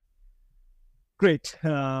Great.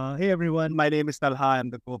 Hey, everyone. My name is Talha. I'm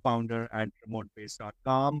the co-founder at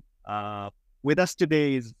remotebase.com. With us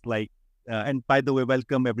today is and by the way,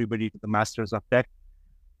 welcome everybody to the Masters of Tech.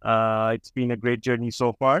 It's been a great journey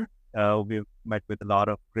so far. We've met with a lot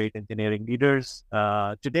of great engineering leaders.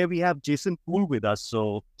 Today we have Jason Poole with us.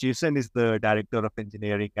 So Jason is the director of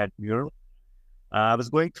engineering at Mural. I was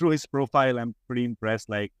going through his profile. I'm pretty impressed.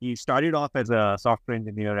 Like he started off as a software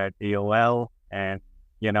engineer at AOL and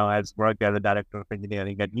has worked as a director of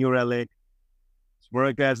engineering at Mural,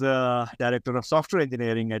 worked as a director of software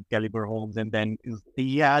engineering at Caliber Homes, and then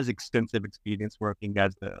he has extensive experience working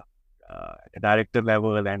as at a director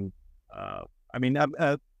level. And I'm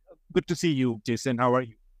good to see you, Jason. How are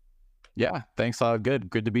you? Yeah, thanks.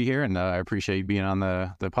 Good to be here, and I appreciate you being on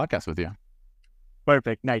the podcast with you.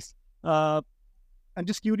 Perfect, nice. I'm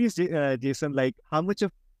just curious, Jason, like how much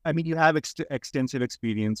of you have extensive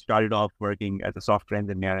experience. Started off working as a software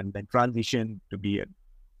engineer, and then transitioned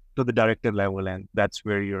to the director level, and that's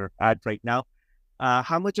where you're at right now.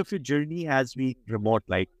 How much of your journey has been remote?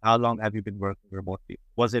 Like, how long have you been working remotely?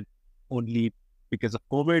 Was it only because of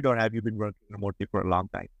COVID, or have you been working remotely for a long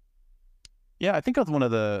time? Yeah, I think I was one of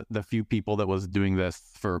the few people that was doing this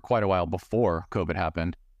for quite a while before COVID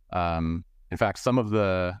happened. In fact, some of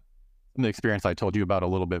the experience I told you about a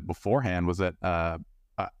little bit beforehand was that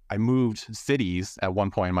I moved cities at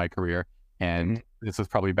one point in my career, and this was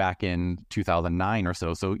probably back in 2009 or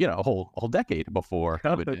so. So, a whole decade before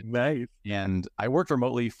COVID did. Nice. And I worked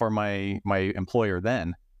remotely for my employer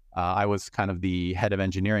then. I was kind of the head of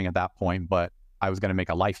engineering at that point, but I was going to make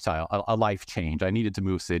a life change. I needed to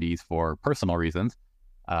move cities for personal reasons,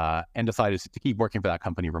 and decided to keep working for that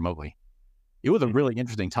company remotely. It was a really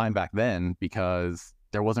interesting time back then because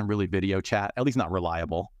there wasn't really video chat, at least not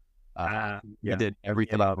reliable. We did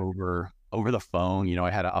everything over the phone. I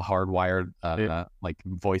had a hardwired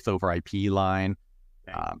voice over IP line,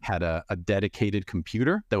 had a dedicated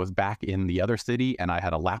computer that was back in the other city, and I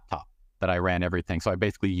had a laptop that I ran everything. So I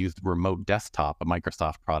basically used Remote Desktop, a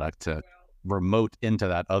Microsoft product, to remote into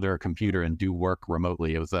that other computer and do work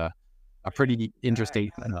remotely. It was a pretty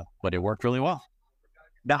interesting, but it worked really well.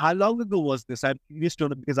 Now, how long ago was this? I'm curious to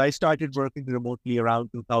know because I started working remotely around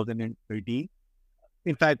 2013.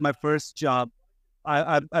 In fact, my first job,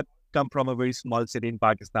 I come from a very small city in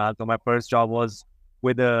Pakistan. So my first job was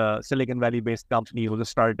with a Silicon Valley-based company. It was a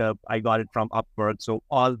startup. I got it from Upwork, so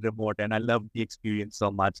all remote. And I loved the experience so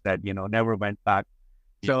much that, never went back.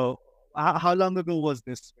 Yeah. So how long ago was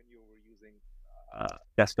this when you were using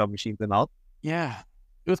desktop machines and all? Yeah,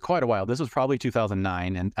 it was quite a while. This was probably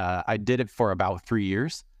 2009, and I did it for about 3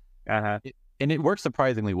 years. And it worked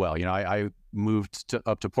surprisingly well. I moved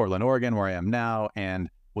up to Portland, Oregon, where I am now, and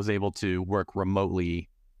was able to work remotely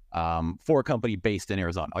for a company based in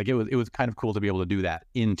Arizona. Like it was kind of cool to be able to do that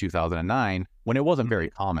in 2009 when it wasn't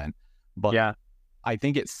very common. But yeah, I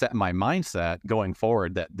think it set my mindset going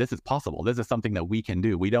forward that this is possible. This is something that we can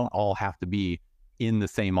do. We don't all have to be in the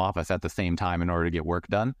same office at the same time in order to get work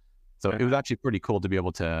done. So it was actually pretty cool to be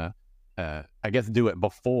able to, I guess, do it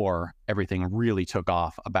before everything really took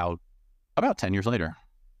off about 10 years later.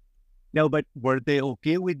 No, but were they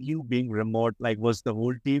okay with you being remote? Like, was the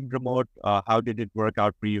whole team remote? How did it work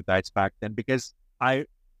out for you guys back then? Because I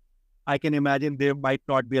can imagine there might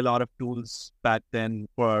not be a lot of tools back then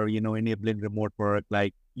for, enabling remote work.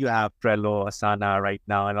 Like you have Trello, Asana right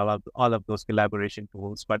now, and all of those collaboration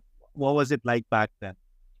tools. But what was it like back then?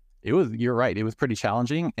 You're right. It was pretty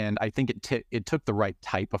challenging. And I think it took the right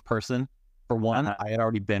type of person. For one, I had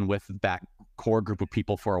already been with that core group of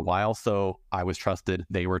people for a while. So I was trusted.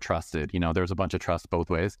 They were trusted. There was a bunch of trust both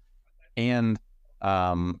ways. And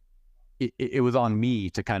it was on me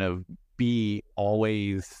to kind of be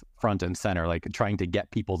always front and center, like trying to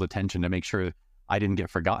get people's attention to make sure I didn't get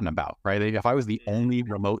forgotten about, right? If I was the only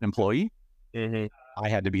remote employee, I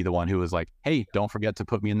had to be the one who was like, hey, don't forget to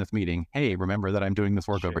put me in this meeting. Hey, remember that I'm doing this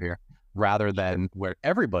work over here. Rather than where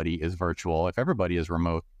everybody is virtual, if everybody is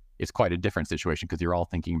remote, it's quite a different situation because you're all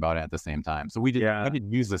thinking about it at the same time. So I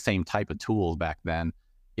didn't use the same type of tools back then.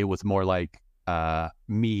 It was more like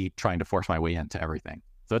me trying to force my way into everything.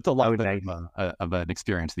 So it's a lot of an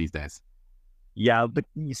experience these days. Yeah, but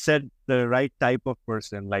you said the right type of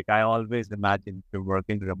person. Like I always imagine if you're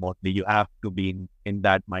working remotely, you have to be in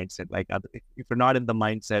that mindset. Like if you're not in the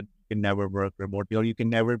mindset, you can never work remotely, or you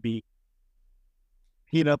can never be,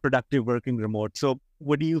 productive working remote. So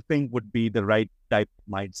what do you think would be the right type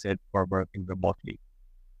of mindset for working remotely?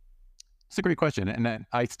 It's a great question. And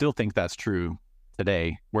I still think that's true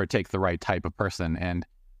today, where it takes the right type of person. And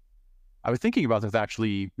I was thinking about this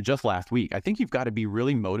actually just last week. I think you've got to be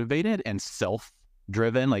really motivated and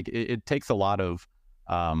self-driven. Like it takes a lot of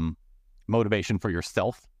motivation for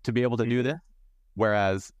yourself to be able to do this.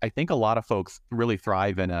 Whereas I think a lot of folks really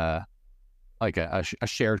thrive in a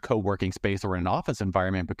shared co-working space or in an office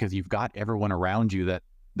environment because you've got everyone around you that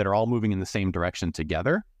are all moving in the same direction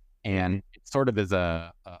together. And it sort of is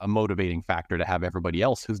a motivating factor to have everybody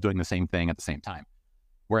else who's doing the same thing at the same time.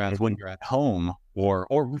 Whereas when you're at home or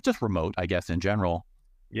just remote, I guess in general,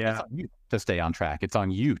 it's on you to stay on track. It's on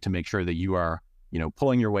you to make sure that you are,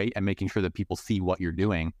 pulling your weight and making sure that people see what you're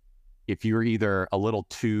doing. If you're either a little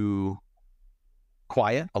too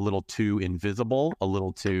quiet, a little too invisible, a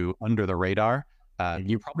little too under the radar,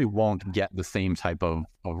 you probably won't get the same type of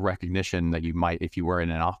recognition that you might if you were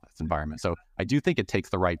in an office environment. So I do think it takes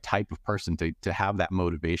the right type of person to have that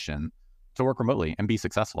motivation to work remotely and be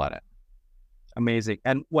successful at it. Amazing.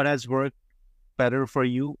 And what has worked better for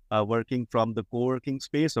you, working from the co-working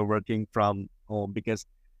space or working from home? Because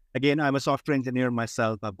again, I'm a software engineer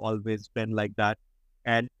myself. I've always been like that.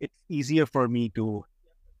 And it's easier for me to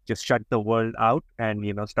just shut the world out and,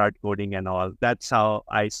 start coding and all. That's how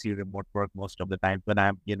I see remote work most of the time when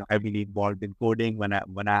I'm, heavily involved in coding, when I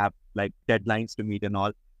have like deadlines to meet and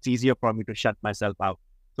all. It's easier for me to shut myself out.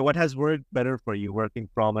 So what has worked better for you, working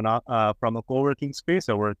from a co-working space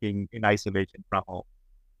or working in isolation from home?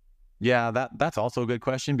 Yeah, that's also a good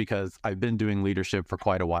question because I've been doing leadership for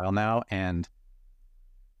quite a while now, and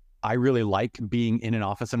I really like being in an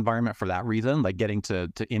office environment for that reason, like getting to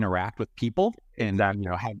interact with people and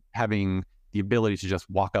having the ability to just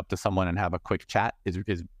walk up to someone and have a quick chat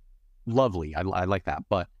is lovely. I like that.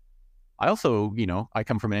 But I also, I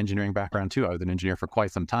come from an engineering background too. I was an engineer for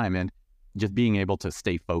quite some time, and just being able to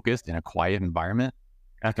stay focused in a quiet environment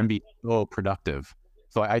can be so productive.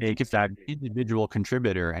 So I think if you're an individual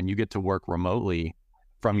contributor and you get to work remotely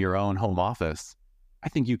from your own home office, I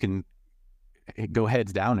think you can go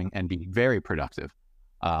heads down and be very productive.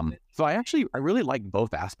 So I really like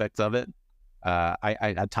both aspects of it. I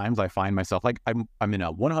at times I find myself like I'm in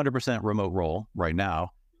a 100% remote role right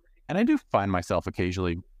now, and I do find myself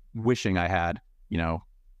occasionally wishing I had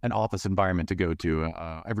an office environment to go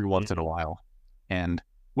to every once in a while, and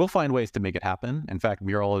we'll find ways to make it happen. In fact,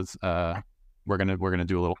 Mural is we're gonna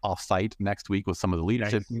do a little offsite next week with some of the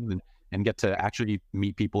leadership teams and get to actually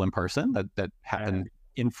meet people in person that happen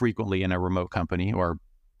infrequently in a remote company, or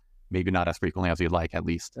maybe not as frequently as you'd like, at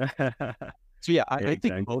least. So yeah, I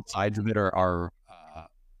think both sides of it are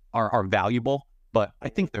valuable, but I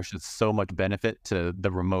think there's just so much benefit to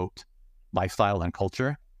the remote lifestyle and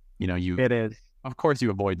culture. It is. Of course,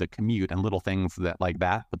 you avoid the commute and little things like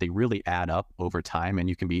that, but they really add up over time, and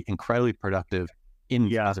you can be incredibly productive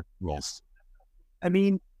in other roles. I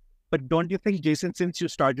mean, but don't you think, Jason, since you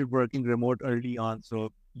started working remote early on, so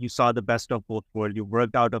you saw the best of both worlds. You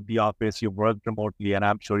worked out of the office, you worked remotely, and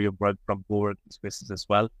I'm sure you've worked from co-working spaces as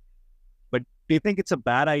well. But do you think it's a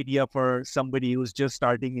bad idea for somebody who's just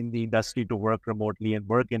starting in the industry to work remotely and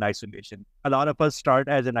work in isolation? A lot of us start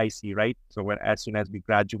as an IC, right? So as soon as we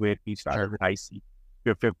graduate, we start as an IC.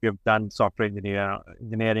 If we've done software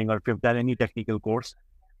engineering or if we've done any technical course.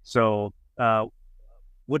 So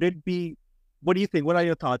what do you think? What are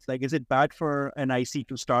your thoughts? Like, is it bad for an IC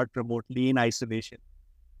to start remotely in isolation?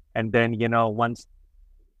 And then,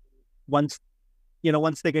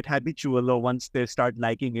 once they get habitual or once they start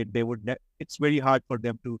liking it, it's very hard for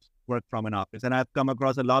them to work from an office. And I've come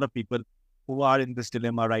across a lot of people who are in this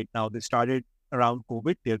dilemma right now. They started around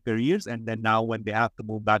COVID, their careers, and then now when they have to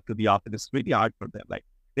move back to the office, it's really hard for them. Like,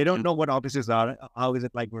 they don't know what offices are. How is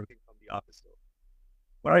it like working from the office? So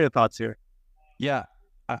what are your thoughts here? Yeah.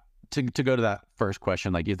 To go to that first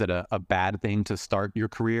question, like, is it a bad thing to start your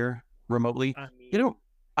career remotely?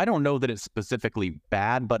 I don't know that it's specifically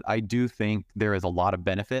bad, but I do think there is a lot of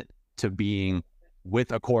benefit to being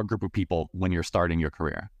with a core group of people when you're starting your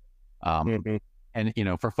career. And,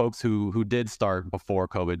 for folks who did start before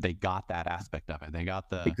COVID, they got that aspect of it. They got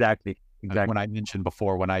the... Exactly. When I mentioned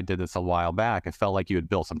before, when I did this a while back, it felt like you had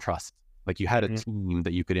built some trust. Like you had a team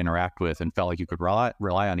that you could interact with and felt like you could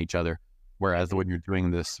rely on each other. Whereas when you're doing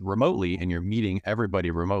this remotely and you're meeting everybody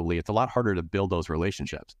remotely, it's a lot harder to build those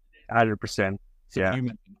relationships. 100%. So you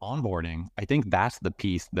mentioned onboarding. I think that's the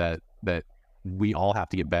piece that we all have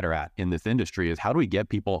to get better at in this industry is how do we get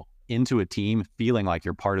people into a team feeling like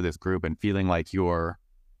you're part of this group and feeling like you're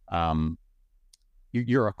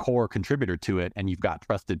a core contributor to it, and you've got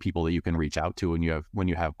trusted people that you can reach out to when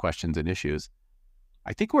you have questions and issues.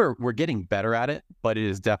 I think we're getting better at it, but it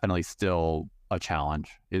is definitely still a challenge.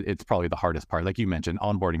 It's probably the hardest part. Like you mentioned,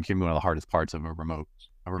 onboarding can be one of the hardest parts of a remote.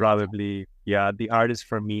 Probably, yeah. The hardest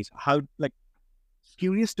for me.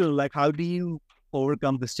 Curious to how do you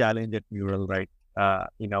overcome this challenge at Mural, right?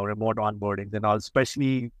 Remote onboardings and all,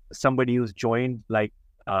 especially somebody who's joined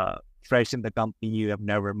fresh in the company, you have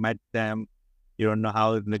never met them, you don't know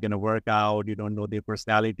how they're going to work out, you don't know their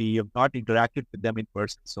personality, you've not interacted with them in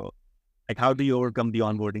person. So like, how do you overcome the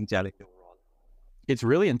onboarding challenge overall? It's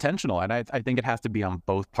really intentional, and I think it has to be on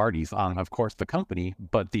both parties, on, of course, the company,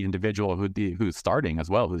 but the individual who's starting as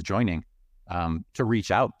well, who's joining, to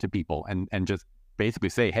reach out to people and just basically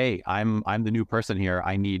say, hey, I'm the new person here.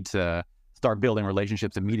 I need to start building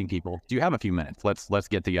relationships and meeting people. Do you have a few minutes? Let's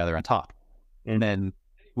get together and talk. And then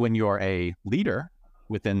when you're a leader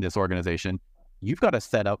within this organization, you've got to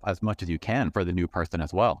set up as much as you can for the new person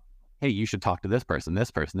as well. Hey, you should talk to this person,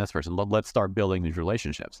 this person, this person. Let's start building these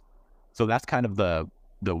relationships. So that's kind of the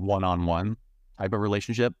one-on-one type of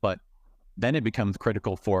relationship, but then it becomes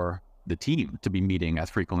critical for the team to be meeting as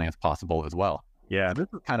frequently as possible as well. Yeah. This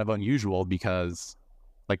is kind of unusual because,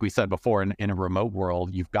 like we said before, in a remote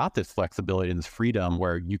world, you've got this flexibility and this freedom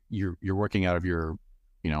where you're working out of your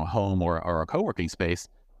home or a co-working space,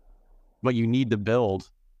 but you need to build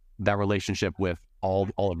that relationship with all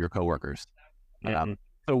of your coworkers.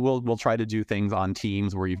 So we'll try to do things on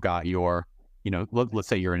teams where you've got your, let's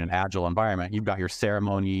say you're in an agile environment, you've got your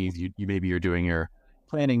ceremonies, maybe you're doing your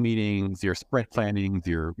planning meetings, your sprint plannings,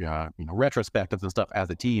 your retrospectives and stuff as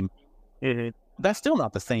a team. That's still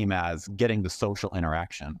not the same as getting the social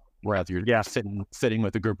interaction. Whereas you're sitting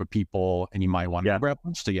with a group of people and you might want to grab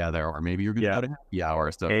lunch together, or maybe you're going to have a happy hour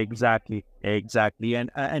or stuff. Exactly.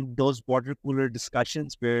 And those water cooler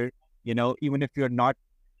discussions where, even if you're not,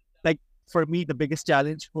 like, for me, the biggest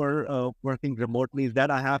challenge for working remotely is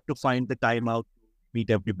that I have to find the time out to meet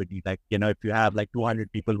everybody. Like, if you have like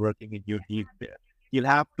 200 people working in your team, you'll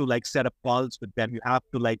have to like set up calls with them. You have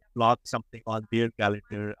to like block something on their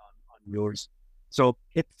calendar, on yours. So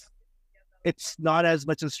it's not as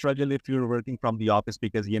much a struggle if you're working from the office,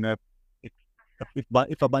 because,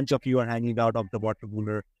 if a bunch of you are hanging out of the water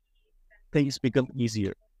cooler, things become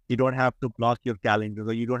easier. You don't have to block your calendar,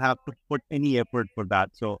 or you don't have to put any effort for that.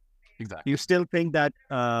 So exactly. You still think that,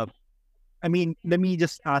 let me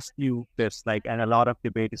just ask you this, like, and a lot of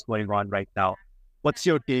debate is going on right now. What's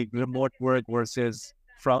your take, remote work versus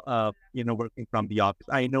working from the office?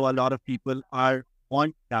 I know a lot of people are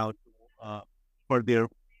on now for their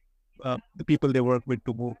the people they work with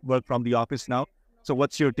to work from the office now. So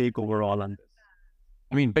what's your take overall on this?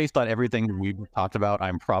 I mean, based on everything we've talked about,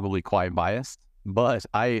 I'm probably quite biased, but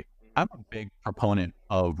I'm a big proponent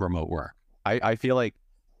of remote work. I feel like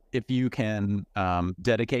if you can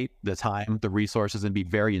dedicate the time, the resources, and be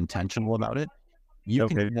very intentional about it, you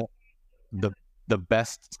can get the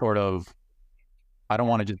best sort of, I don't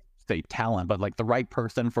want to just say talent, but like the right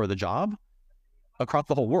person for the job across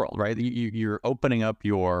the whole world, right? You're opening up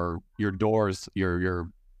your doors, your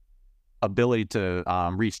ability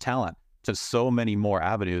to reach talent to so many more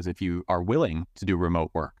avenues if you are willing to do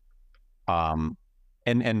remote work.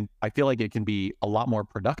 And I feel like it can be a lot more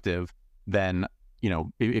productive than,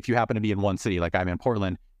 if you happen to be in one city, like I'm in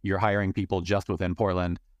Portland, you're hiring people just within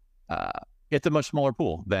Portland. It's a much smaller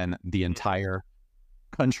pool than the entire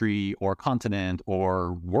country or continent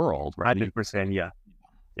or world, right? 100%, yeah.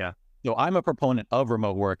 So I'm a proponent of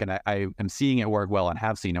remote work, and I am seeing it work well and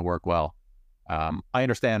have seen it work well. I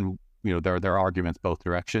understand, there are arguments both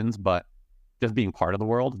directions, but just being part of the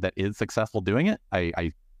world that is successful doing it,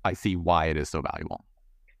 I see why it is so valuable.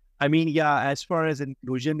 I mean, as far as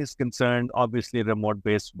inclusion is concerned, obviously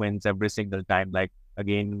Remotebase wins every single time. Like,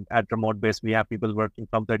 again, at Remotebase, we have people working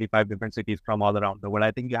from 35 different cities from all around the world.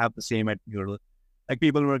 I think you have the same at Mural, like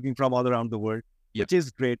people working from all around the world, which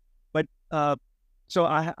is great. But so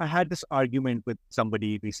I had this argument with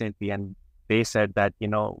somebody recently, and they said that,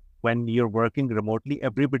 when you're working remotely,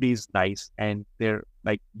 everybody is nice, and they're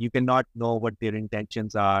like, you cannot know what their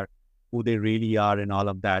intentions are, who they really are, and all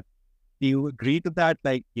of that. Do you agree to that?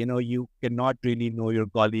 Like, you cannot really know your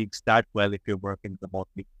colleagues that well if you're working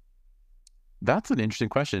remotely. That's an interesting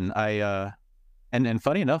question. And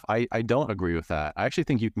funny enough, I don't agree with that. I actually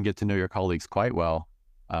think you can get to know your colleagues quite well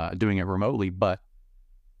doing it remotely, but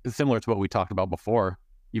similar to what we talked about before,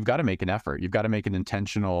 you've got to make an effort. You've got to make an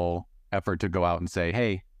intentional effort to go out and say,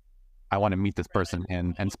 hey, I want to meet this person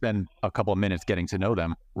and spend a couple of minutes getting to know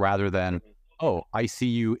them, rather than, oh, I see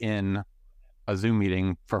you in a Zoom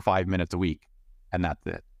meeting for 5 minutes a week and that's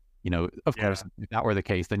it. Of course, if that were the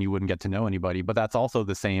case, then you wouldn't get to know anybody, but that's also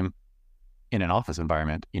the same in an office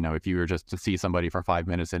environment. If you were just to see somebody for 5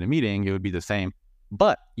 minutes in a meeting, it would be the same.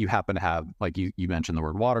 But you happen to have, like you mentioned the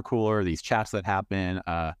word water cooler, these chats that happen,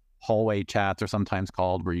 hallway chats are sometimes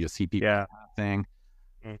called, where you just see people thing.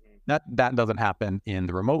 That doesn't happen in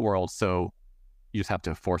the remote world, so you just have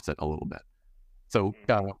to force it a little bit. So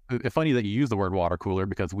it's funny that you use the word water cooler,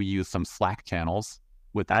 because we use some Slack channels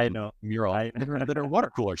with I know. Mural that are water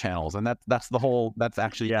cooler channels, and that's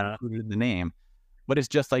actually included in the name. But it's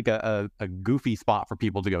just like a goofy spot for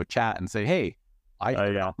people to go chat and say, hey, I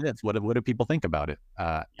found this. What do people think about it?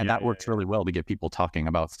 And that works really well to get people talking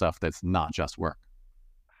about stuff that's not just work.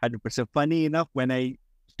 100%. Funny enough, when I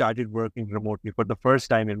started working remotely for the first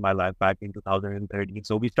time in my life back in 2013,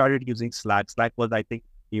 so we started using Slack. Slack was, I think,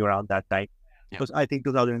 around that time. It was, I think,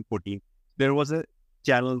 2014. There was a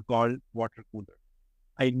channel called Water Cooler.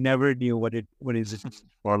 I never knew what is it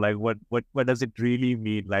for, like what does it really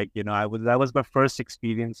mean? Like, that was my first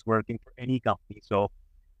experience working for any company. So,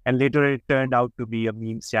 and later it turned out to be a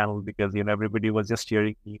memes channel because everybody was just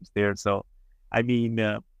sharing memes there. So, I mean,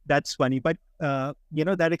 that's funny, but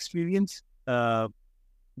that experience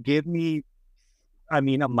gave me, I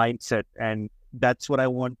mean, a mindset, and that's what I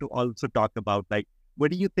want to also talk about. Like,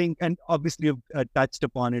 what do you think? And obviously, you've touched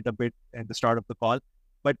upon it a bit at the start of the call.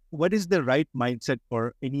 But what is the right mindset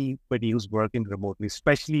for anybody who's working remotely,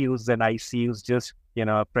 especially who's an IC, who's just,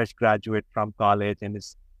 a fresh graduate from college and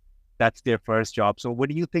that's their first job? So what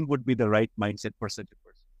do you think would be the right mindset for such a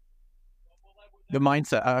person? The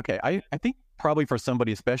mindset, okay. I think probably for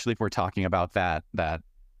somebody, especially if we're talking about that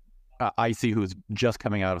IC who's just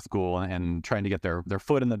coming out of school and trying to get their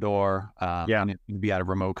foot in the door and be at a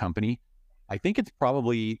remote company, I think it's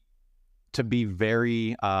probably to be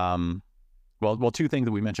very... Well, two things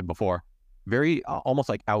that we mentioned before, very almost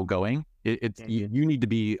like outgoing. You need to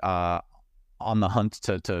be on the hunt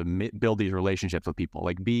to build these relationships with people,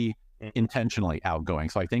 like be intentionally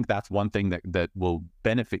outgoing. So I think that's one thing that will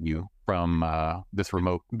benefit you from this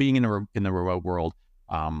remote, being in the remote world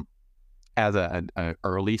as a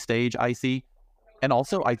early stage IC. And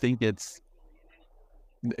also I think it's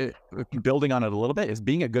building on it a little bit is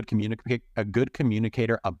being a good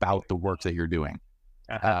communicator about the work that you're doing.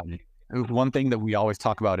 One thing that we always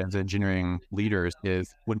talk about as engineering leaders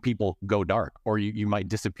is when people go dark or you might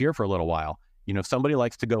disappear for a little while. Somebody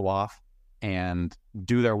likes to go off and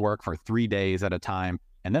do their work for 3 days at a time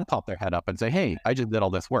and then pop their head up and say, hey, I just did all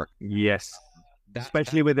this work. Yes.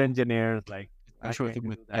 Especially with engineers, especially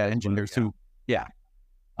with engineers who,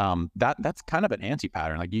 that's kind of an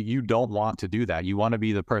anti-pattern. Like you don't want to do that. You want to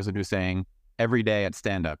be the person who's saying every day at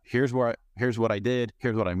stand-up, here's what I did,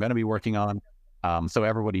 here's what I'm going to be working on. So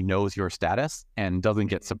everybody knows your status and doesn't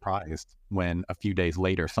get surprised when a few days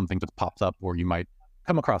later something just pops up or you might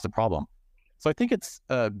come across a problem. So I think it's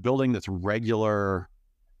building this regular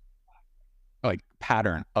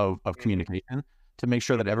pattern of communication to make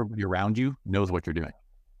sure that everybody around you knows what you're doing.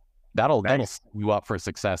 That'll set you up for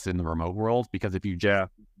success in the remote world, because if you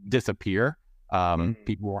just disappear,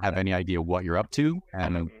 people won't have any idea what you're up to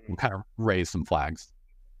and will kind of raise some flags.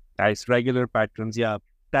 Nice, regular patterns,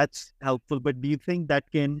 that's helpful. But do you think that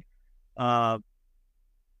can the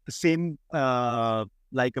same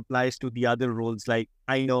applies to the other roles? Like,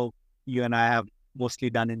 I know you and I have mostly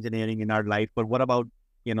done engineering in our life, but what about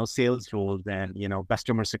sales roles and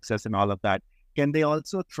customer success and all of that? Can they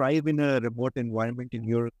also thrive in a remote environment in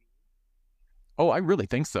your? Oh, I really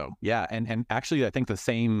think so. Yeah, and actually, I think the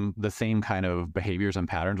same kind of behaviors and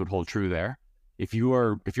patterns would hold true there. If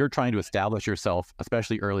you're trying to establish yourself,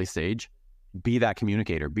 especially early stage, be that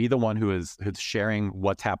communicator, be the one who's sharing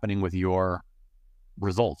what's happening with your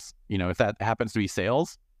results. If that happens to be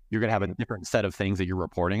sales, you're going to have a different set of things that you're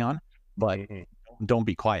reporting on, but don't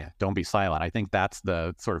be quiet. Don't be silent. I think that's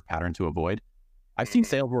the sort of pattern to avoid. I've seen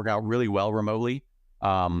sales work out really well remotely.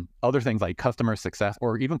 Other things like customer success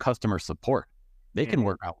or even customer support, they can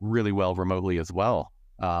work out really well remotely as well.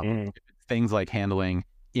 Things like handling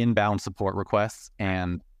inbound support requests,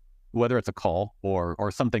 and whether it's a call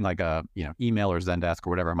or something like a email or Zendesk or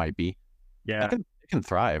whatever it might be, it can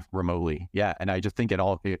thrive remotely. Yeah, and I just think it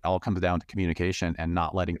all comes down to communication and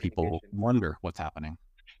not letting people wonder what's happening.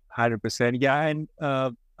 100%. Yeah, and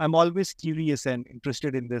I'm always curious and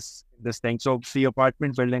interested in this thing. So the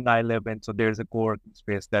apartment building I live in, so there's a co-working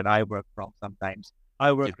space that I work from sometimes.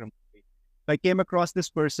 I work remotely. I came across this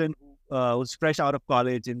person who was fresh out of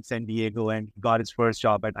college in San Diego and got his first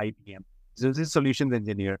job at IBM. So he's a solutions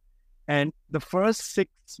engineer. And the first 6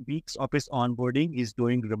 weeks of his onboarding is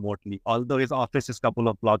doing remotely. Although his office is a couple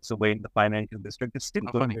of blocks away in the financial district, it's still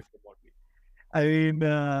doing it remotely. I mean,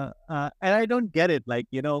 and I don't get it. Like,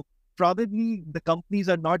 probably the companies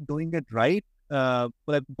are not doing it right.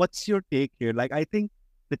 But what's your take here? Like, I think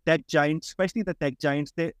the tech giants, especially the tech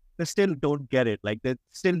giants, they still don't get it. Like, they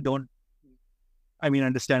still don't,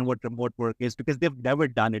 understand what remote work is, because they've never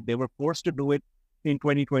done it. They were forced to do it in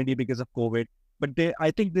 2020 because of COVID. But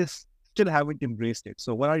I think they still haven't embraced it.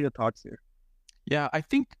 So what are your thoughts here? Yeah, I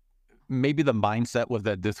think maybe the mindset was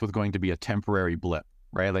that this was going to be a temporary blip.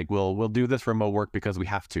 right? Like we'll do this remote work because we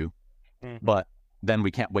have to, but then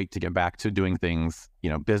we can't wait to get back to doing things,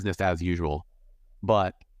 business as usual.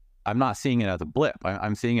 But I'm not seeing it as a blip.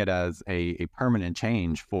 I'm seeing it as a permanent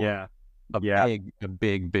change for a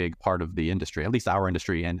big part of the industry, at least our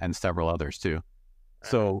industry and several others too.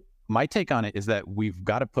 So my take on it is that we've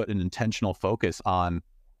got to put an intentional focus on,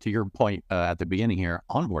 to your point at the beginning here,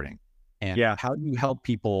 onboarding. And how do you help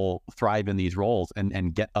people thrive in these roles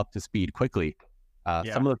and get up to speed quickly?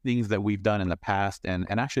 Some of the things that we've done in the past and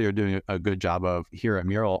actually are doing a good job of here at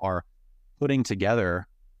Mural are putting together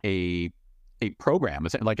a program.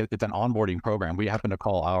 It's like it's an onboarding program. We happen to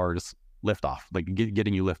call ours liftoff, like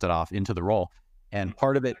getting you lifted off into the role. And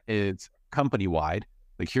part of it is company-wide.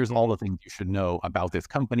 Like, here's all the things you should know about this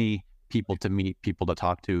company, people to meet, people to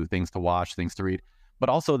talk to, things to watch, things to read. But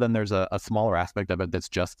also then there's a smaller aspect of it that's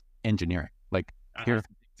just engineering. Like, here's the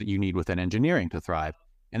things that you need within engineering to thrive.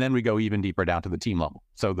 And then we go even deeper down to the team level.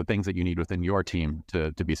 So the things that you need within your team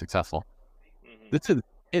to be successful. This is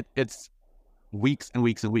it's weeks and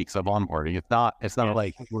weeks and weeks of onboarding. It's not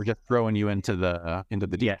like we're just throwing you into the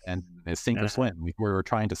deep end and sink or swim. We're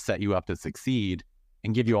trying to set you up to succeed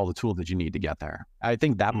and give you all the tools that you need to get there. I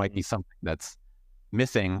think that might be something that's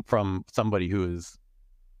missing from somebody who is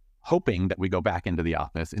hoping that we go back into the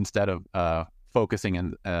office instead of focusing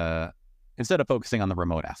on the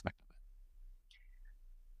remote aspect of it.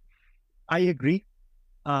 I agree.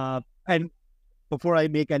 And before I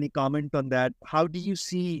make any comment on that, how do you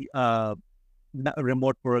see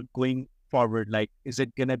remote work going forward? Like, is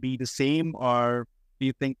it going to be the same, or do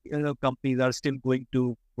you think companies are still going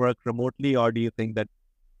to work remotely, or do you think that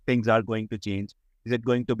things are going to change? Is it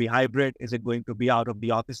going to be hybrid? Is it going to be out of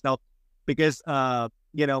the office now? Because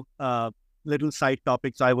little side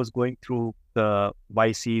topics. I was going through the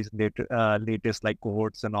YC's latest like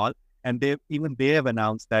cohorts and all, and they have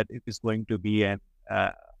announced that it is going to be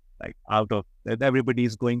everybody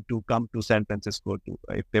is going to come to San Francisco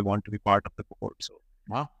if they want to be part of the cohort. So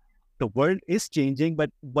wow, the world is changing, but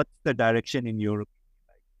what's the direction in Europe?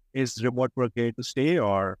 Is remote work here to stay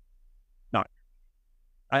or not?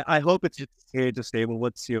 I hope it's here to stay. But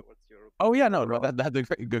what's your? Oh yeah, no, that's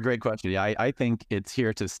a great question. Yeah, I think it's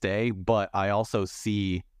here to stay, but I also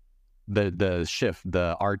see the shift,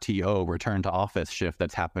 the RTO, return to office shift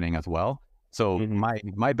that's happening as well. So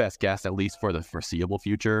my best guess, at least for the foreseeable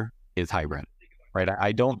future, is hybrid, right?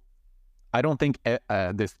 I don't think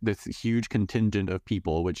this huge contingent of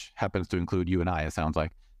people, which happens to include you and I, it sounds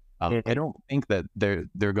like, I don't think that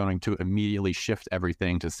they're going to immediately shift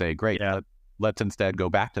everything to say, great, let's instead go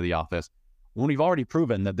back to the office when we've already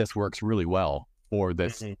proven that this works really well for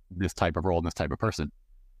this type of role and this type of person.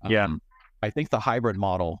 I think the hybrid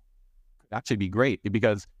model could actually be great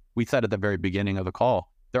because we said at the very beginning of the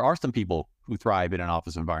call, there are some people who thrive in an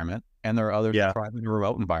office environment and there are others who thrive in a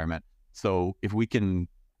remote environment. So if we can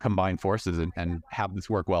combine forces and have this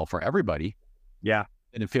work well for everybody, then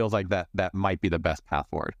it feels like that might be the best path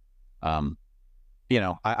forward.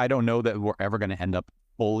 I don't know that we're ever going to end up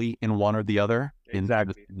fully in one or the other in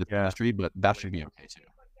this industry, but that should be okay too.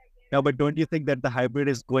 No, but don't you think that the hybrid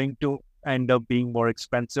is going to end up being more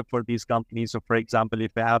expensive for these companies? So for example,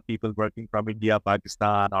 if you have people working from India,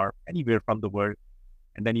 Pakistan, or anywhere from the world,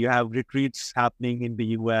 and then you have retreats happening in the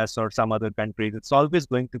US or some other countries, it's always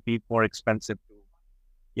going to be more expensive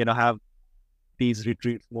to, have these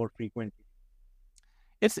retreats more frequently.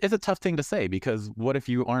 It's a tough thing to say because what if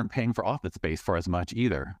you aren't paying for office space for as much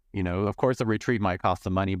either? Of course, a retreat might cost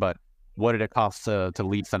some money, but what did it cost to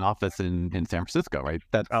lease an office in San Francisco, right?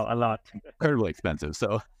 That's a lot. Incredibly expensive.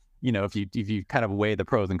 So, if you kind of weigh the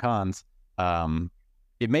pros and cons,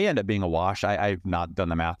 it may end up being a wash. I've not done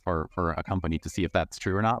the math for a company to see if that's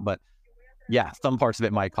true or not, but yeah, some parts of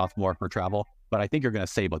it might cost more for travel, but I think you're going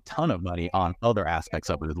to save a ton of money on other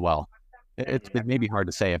aspects of it as well. It may be hard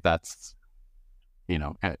to say if that's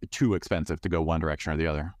too expensive to go one direction or the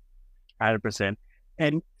other. 100%.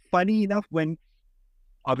 And funny enough, when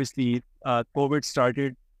obviously COVID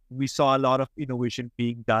started, we saw a lot of innovation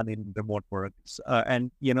being done in remote work,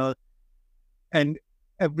 and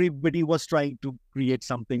everybody was trying to create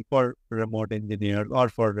something for remote engineers or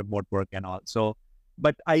for remote work and all. So,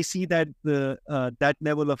 but I see that that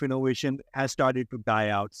level of innovation has started to die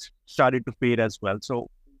out, started to fade as well. So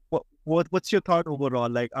what's your thought overall?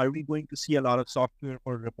 Like, are we going to see a lot of software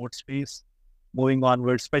for remote space moving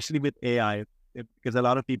onward, especially with AI? Because a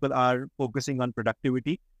lot of people are focusing on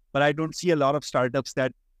productivity, but I don't see a lot of startups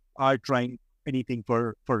that are trying anything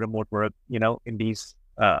for remote work, in these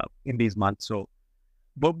months. So,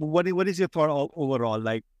 but what is your thought overall?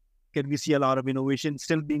 Like, can we see a lot of innovation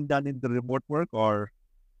still being done in the remote work, or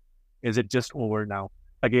is it just over now?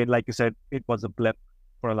 Again, like you said, it was a blip.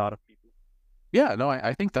 for a lot of people? Yeah, no,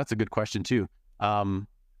 I think that's a good question too.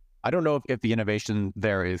 I don't know if the innovation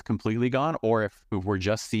there is completely gone, or if we're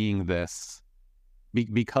just seeing this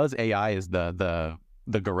because AI is the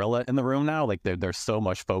gorilla in the room now. Like there's so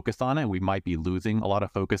much focus on it, we might be losing a lot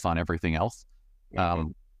of focus on everything else.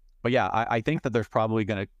 But yeah, I think that there's probably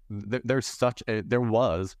there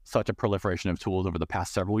was such a proliferation of tools over the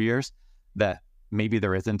past several years that maybe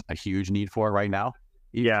there isn't a huge need for right now.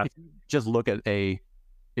 Yeah. If you just look at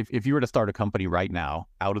if you were to start a company right now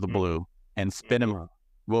out of the blue and spin them,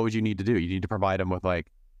 what would you need to do? You need to provide them with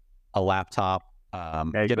like a laptop,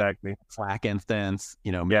 get a Slack instance,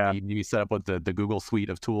 maybe you set up with the Google suite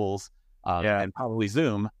of tools, and probably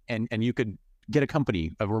Zoom, and you could get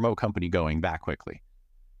a remote company going that quickly.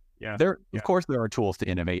 Of course, there are tools to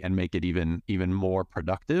innovate and make it even more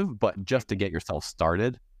productive, but just to get yourself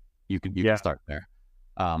started, you can start there.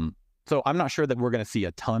 So I'm not sure that we're going to see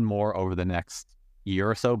a ton more over the next year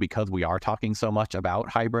or so, because we are talking so much about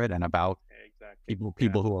hybrid and about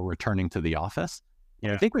people who are returning to the office.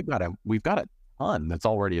 I think we've got a ton that's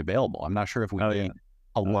already available. I'm not sure if we need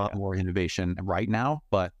a lot more innovation right now,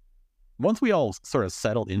 but once we all sort of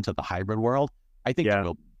settle into the hybrid world, I think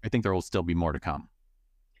there will still be more to come.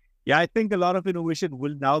 Yeah, I think a lot of innovation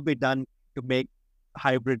will now be done to make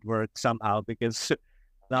hybrid work somehow, because a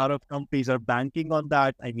lot of companies are banking on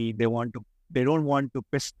that. I mean, they don't want to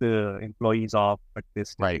piss the employees off at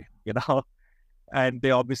this time, and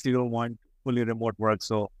they obviously don't want fully remote work.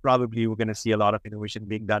 So probably we're going to see a lot of innovation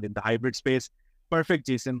being done in the hybrid space. Perfect,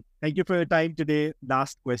 Jason. Thank you for your time today.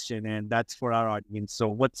 Last question, and that's for our audience.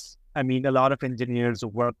 So a lot of engineers who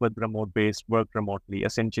work with Remotebase work remotely,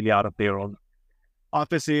 essentially out of their own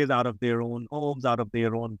offices, out of their own homes, out of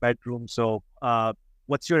their own bedrooms. So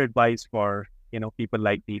what's your advice for, people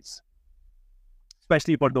like these,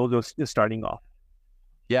 especially for those who are just starting off?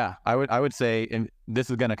 Yeah, I would say, and this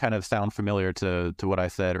is going to kind of sound familiar to what I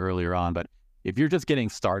said earlier on, but if you're just getting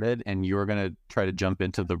started and you're going to try to jump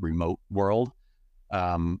into the remote world,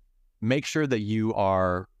 make sure that you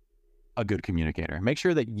are a good communicator. Make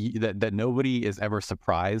sure that that nobody is ever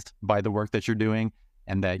surprised by the work that you're doing,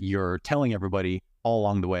 and that you're telling everybody all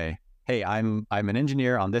along the way, hey, I'm an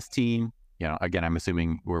engineer on this team. Again, I'm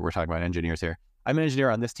assuming we're talking about engineers here. I'm an engineer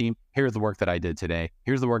on this team. Here's the work that I did today.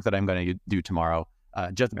 Here's the work that I'm going to do tomorrow.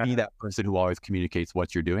 Just be that person who always communicates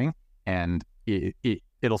what you're doing, and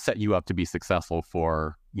it'll set you up to be successful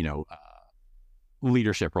for,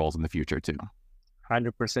 leadership roles in the future too.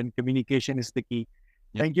 100% communication is the key.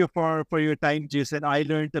 Thank you for your time, Jason. I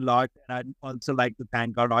learned a lot, and I'd also like to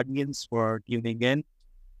thank our audience for tuning in.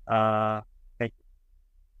 Thank you.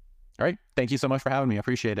 All right. Thank you so much for having me. I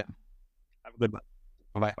appreciate it. Have a good one.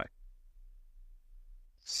 Bye-bye. Bye.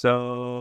 So